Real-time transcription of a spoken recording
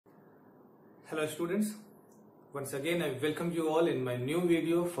Hello students, once again I welcome you all in my new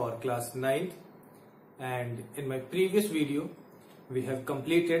video for class 9th, and in my previous video we have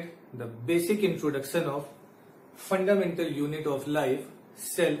completed the basic introduction of fundamental unit of life,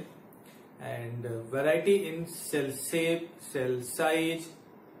 cell, and variety in cell shape, cell size,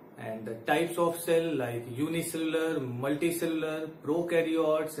 and the types of cell like unicellular, multicellular,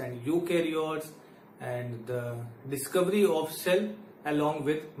 prokaryotes and eukaryotes, and the discovery of cell along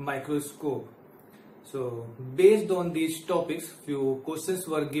with microscope. So based on these topics, few questions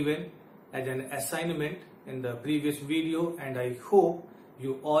were given as an assignment in the previous video, and I hope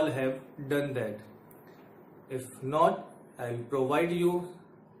you all have done that. If not, I will provide you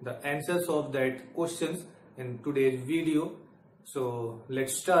the answers of that questions in today's video. So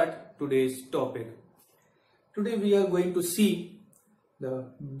let's start today's topic. Today we are going to see the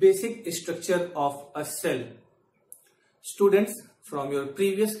basic structure of a cell. Students, from your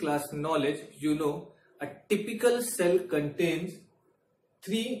previous class knowledge, you know a typical cell contains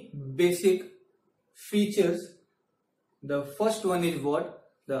three basic features. The first one is what?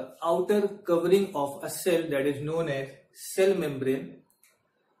 The outer covering of a cell, that is known as cell membrane.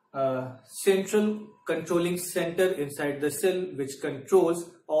 A central controlling center inside the cell which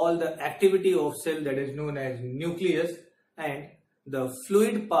controls all the activity of cell, that is known as nucleus, and the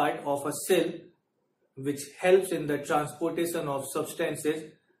fluid part of a cell which helps in the transportation of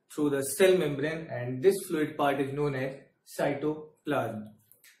substances through the cell membrane, and this fluid part is known as cytoplasm.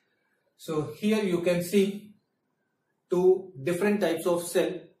 So here you can see two different types of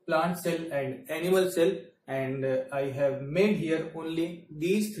cell, plant cell and animal cell, and I have made here only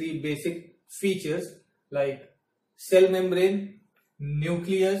these three basic features like cell membrane,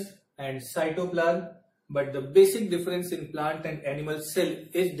 nucleus and cytoplasm. But the basic difference in plant and animal cell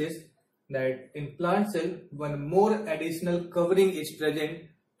is this, that in plant cell one more additional covering is present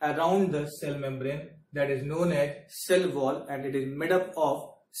around the cell membrane, that is known as cell wall, and it is made up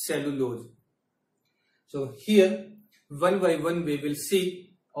of cellulose. So here one by one we will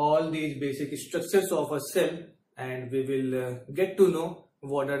see all these basic structures of a cell, and we will get to know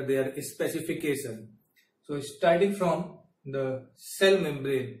what are their specifications. So starting from the cell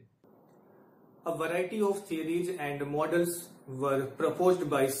membrane, a variety of theories and models were proposed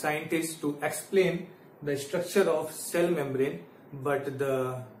by scientists to explain the structure of cell membrane, but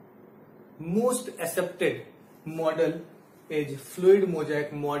the most accepted model is fluid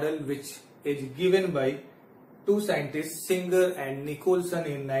mosaic model, which is given by two scientists, Singer and Nicholson,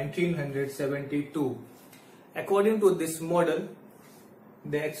 in 1972. According to this model,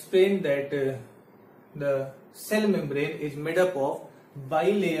 they explained that the cell membrane is made up of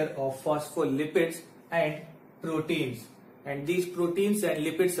bilayer of phospholipids and proteins, and these proteins and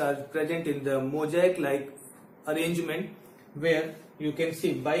lipids are present in the mosaic like arrangement, where you can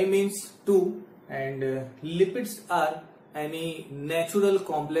see bi means two, and lipids are any natural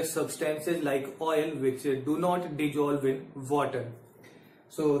complex substances like oil which do not dissolve in water.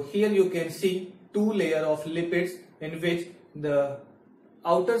 So here you can see two layers of lipids, in which the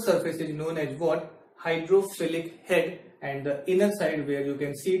outer surface is known as what? Hydrophilic head, and the inner side, where you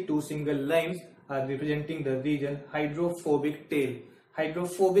can see two single lines, are representing the region hydrophobic tail.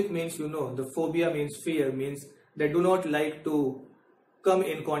 Hydrophobic means, you know, the phobia means fear, means they do not like to come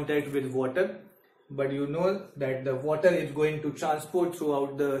in contact with water, but you know that the water is going to transport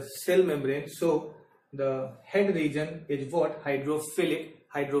throughout the cell membrane. So the head region is what? Hydrophilic.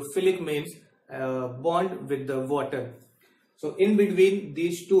 Hydrophilic means bond with the water. So in between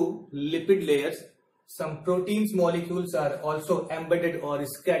these two lipid layers, some proteins molecules are also embedded or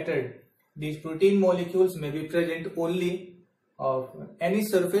scattered. These protein molecules may be present only of any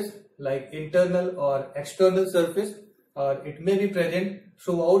surface like internal or external surface, or it may be present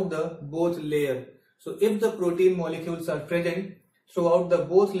throughout the both layer. So if the protein molecules are present throughout the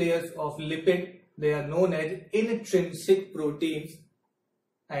both layers of lipid, they are known as intrinsic proteins.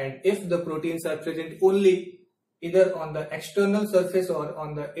 And if the proteins are present only either on the external surface or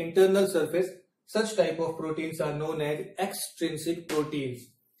on the internal surface, such type of proteins are known as extrinsic proteins.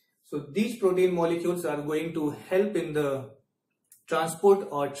 So these protein molecules are going to help in the transport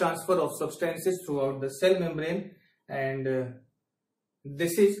or transfer of substances throughout the cell membrane, and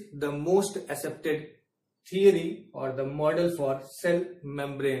this is the most accepted theory or the model for cell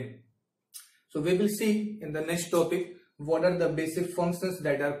membrane. So we will see in the next topic what are the basic functions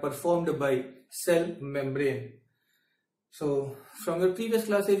that are performed by cell membrane. So from your previous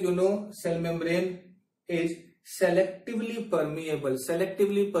classes, you know cell membrane is selectively permeable.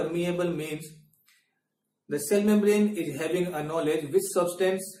 Selectively permeable means the cell membrane is having a knowledge which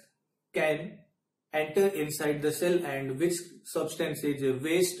substance can enter inside the cell and which substance is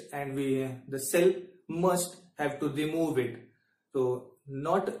waste, and the cell must have to remove it. So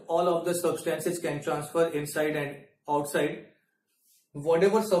not all of the substances can transfer inside and outside.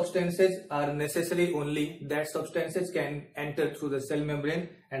 Whatever substances are necessary, only that substances can enter through the cell membrane,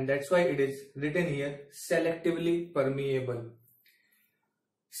 and that's why it is written here selectively permeable.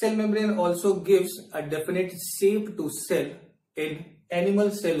 Cell membrane also gives a definite shape to cell in animal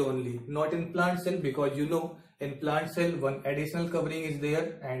cell only, not in plant cell, because you know in plant cell one additional covering is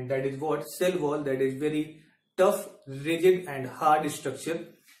there, and that is what? Cell wall, that is very tough, rigid and hard structure.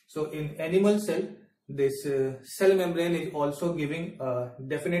 So in animal cell, this cell membrane is also giving a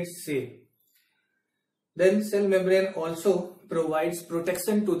definite shape. Then cell membrane also provides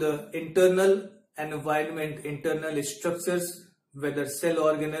protection to the internal environment, internal structures, whether cell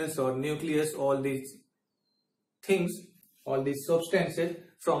organelles or nucleus, all these things, all these substances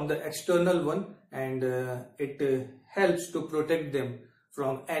from the external one, and it helps to protect them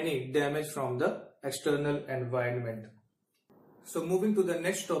from any damage from the external environment. So moving to the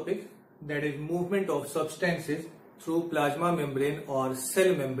next topic, that is movement of substances through plasma membrane or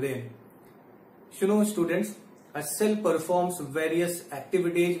cell membrane. You know students, a cell performs various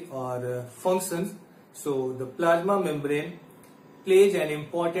activities or functions. So the plasma membrane plays an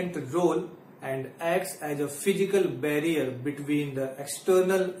important role and acts as a physical barrier between the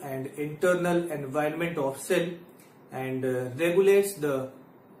external and internal environment of cell, and regulates the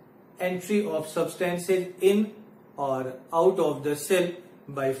entry of substances in or out of the cell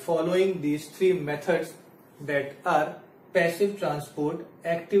by following these three methods, that are passive transport,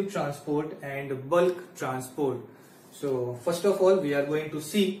 active transport and bulk transport. So first of all, we are going to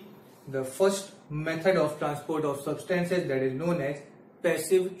see the first method of transport of substances, that is known as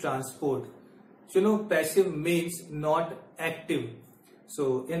passive transport. So you know, passive means not active.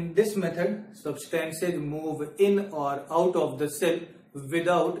 So in this method, substances move in or out of the cell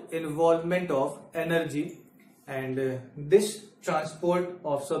without involvement of energy, and this transport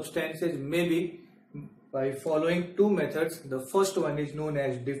of substances may be by following two methods. The first one is known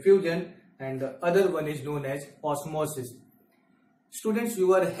as diffusion and the other one is known as osmosis. Students,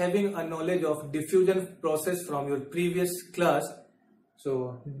 you are having a knowledge of diffusion process from your previous class.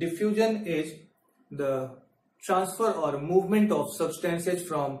 So diffusion is the transfer or movement of substances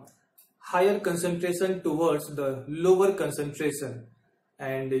from higher concentration towards the lower concentration,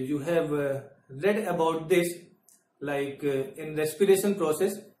 and you have read about this like in respiration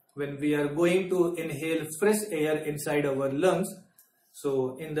process, when we are going to inhale fresh air inside our lungs.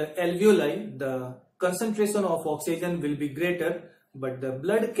 So in the alveoli, the concentration of oxygen will be greater, but the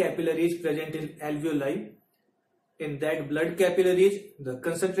blood capillaries present in alveoli, in that blood capillaries the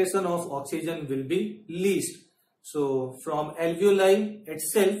concentration of oxygen will be least. So from alveoli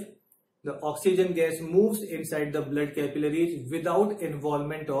itself, the oxygen gas moves inside the blood capillaries without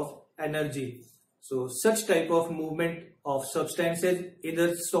involvement of energy. So such type of movement of substances,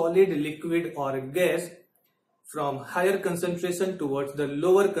 either solid, liquid or gas, from higher concentration towards the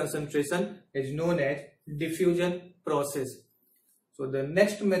lower concentration is known as diffusion process. So the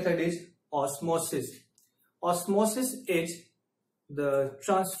next method is osmosis. Osmosis is the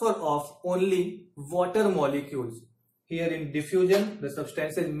transfer of only water molecules. Here in diffusion, the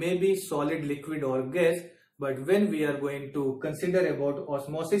substances may be solid, liquid or gas, but when we are going to consider about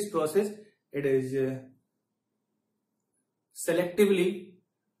osmosis process, it is selectively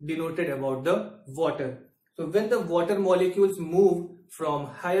denoted about the water. So when the water molecules move from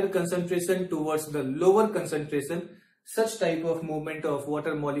higher concentration towards the lower concentration, such type of movement of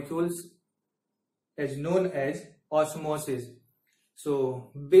water molecules is known as osmosis.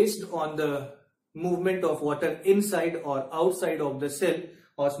 So based on the movement of water inside or outside of the cell,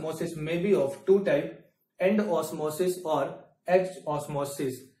 osmosis may be of two types: end osmosis or edge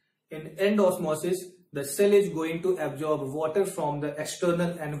osmosis. In end osmosis, the cell is going to absorb water from the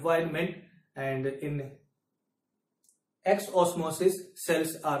external environment, and in X osmosis,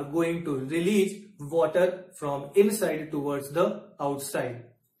 cells are going to release water from inside towards the outside.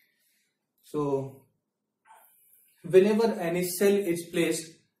 So whenever any cell is placed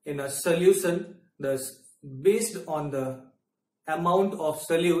in a solution, based on the amount of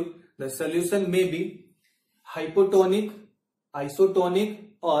solute, the solution may be hypotonic,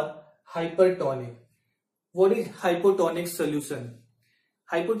 isotonic or hypertonic. What is hypotonic solution?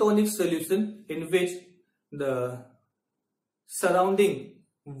 Hypotonic solution in which the surrounding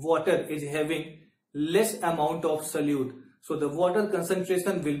water is having less amount of solute. So the water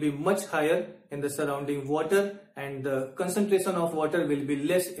concentration will be much higher in the surrounding water and the concentration of water will be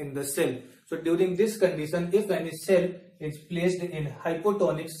less in the cell. So during this condition, if any cell is placed in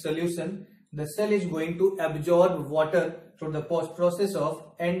hypotonic solution, the cell is going to absorb water through the process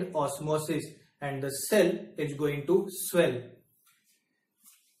of end osmosis, and the cell is going to swell.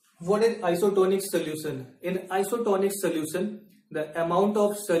 What is isotonic solution? In isotonic solution, the amount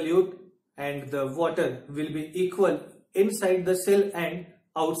of solute and the water will be equal inside the cell and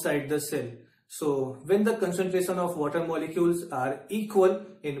outside the cell. So when the concentration of water molecules are equal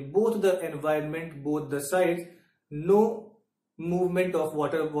in both the environment, both the sides, no movement of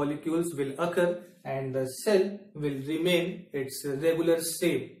water molecules will occur and the cell will remain its regular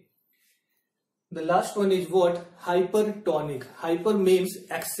shape. The last one is what? Hypertonic. Hyper means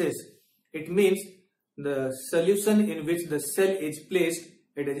excess. It means the solution in which the cell is placed,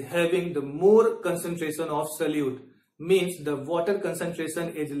 it is having the more concentration of solute. Means the water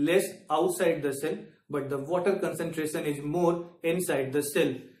concentration is less outside the cell, but the water concentration is more inside the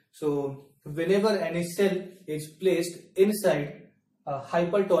cell. So whenever any cell is placed inside a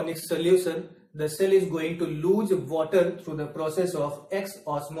hypertonic solution, the cell is going to lose water through the process of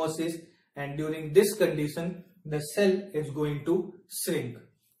osmosis, and during this condition the cell is going to shrink.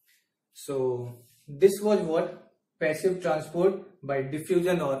 So this was what? Passive transport by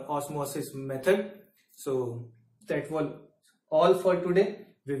diffusion or osmosis method. So that was all for today.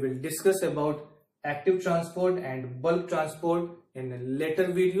 We will discuss about active transport and bulk transport in a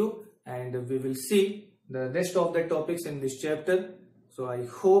later video, and we will see the rest of the topics in this chapter. So I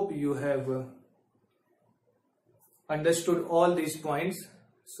hope you have understood all these points.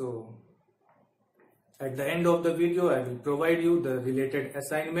 So at the end of the video, I will provide you the related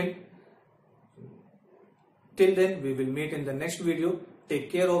assignment. Till then, we will meet in the next video.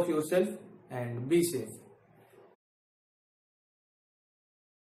 Take care of yourself and be safe.